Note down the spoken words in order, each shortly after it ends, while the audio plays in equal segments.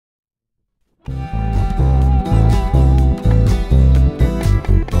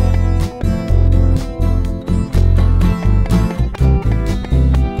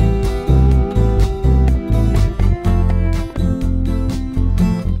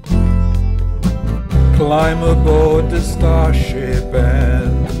Climb aboard the starship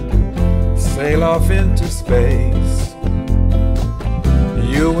and sail off into space.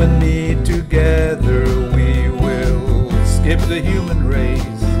 You and me together, we will skip the human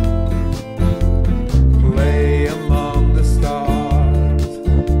race. Play among the stars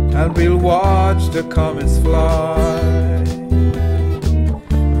and we'll watch the comets fly.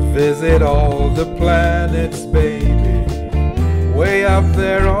 Visit all the planets, baby, way up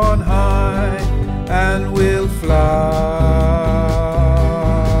there on high, and we'll fly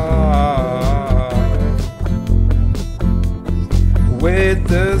with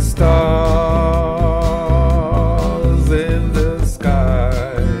the stars in the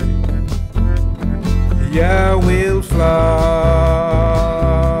sky. Yeah, we'll fly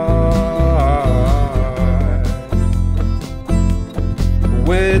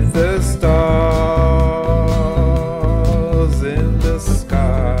with the stars in the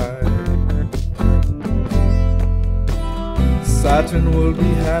sky. Saturn will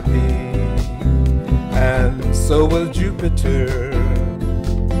be happy, and so will Jupiter.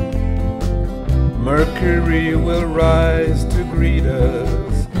 Mercury will rise to greet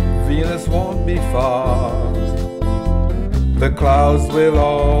us, Venus won't be far. The clouds will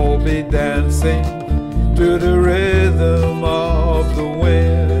all be dancing to the rhythm of the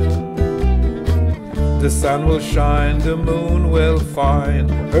wind. The sun will shine, the moon will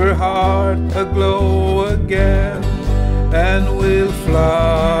find her heart aglow again, and we'll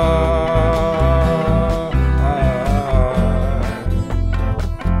fly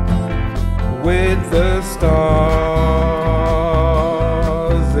with the stars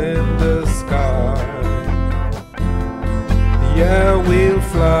in the sky. Yeah, we'll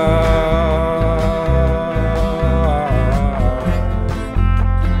fly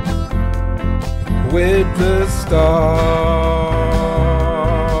with the stars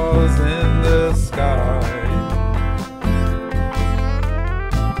in the sky.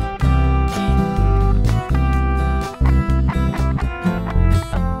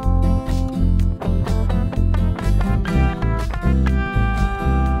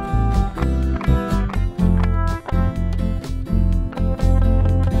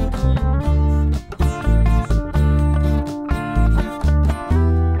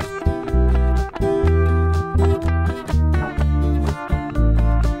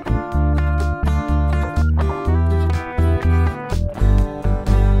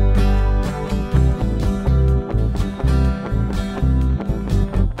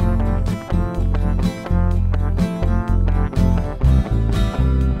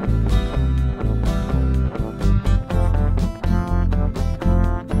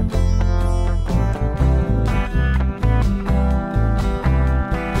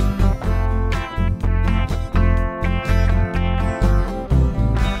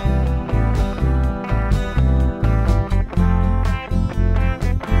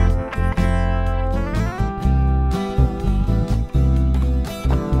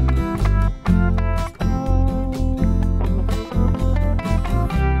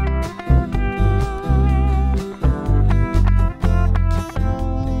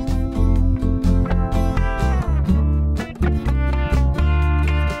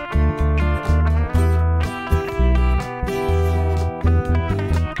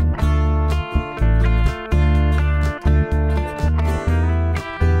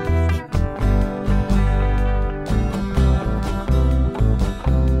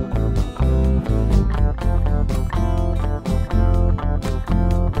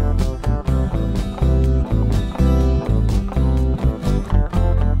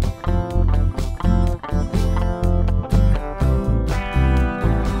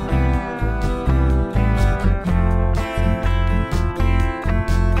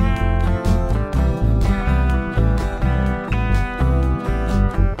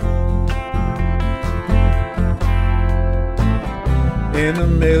 In a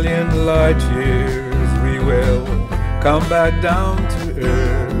million light years we will come back down to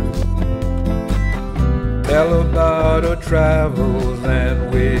earth, tell about our travels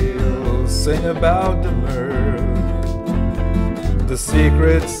and we'll sing about the mirth, the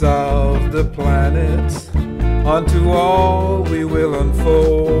secrets of the planets, unto all we will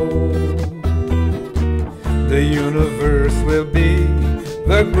unfold. The universe will be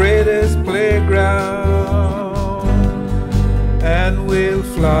the greatest playground, and we'll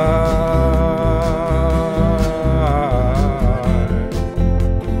fly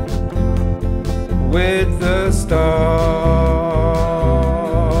with the stars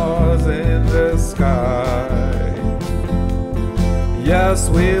in the sky. Yes,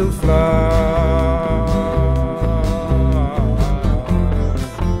 we'll fly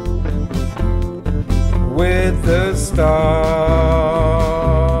with the stars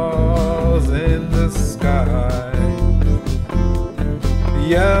in the sky.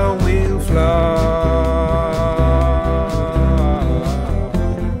 Yeah, we'll fly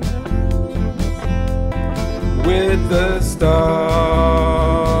with the stars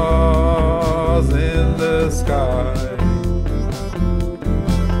in the sky.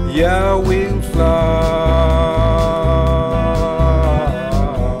 Yeah, we'll fly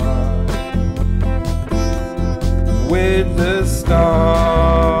with the stars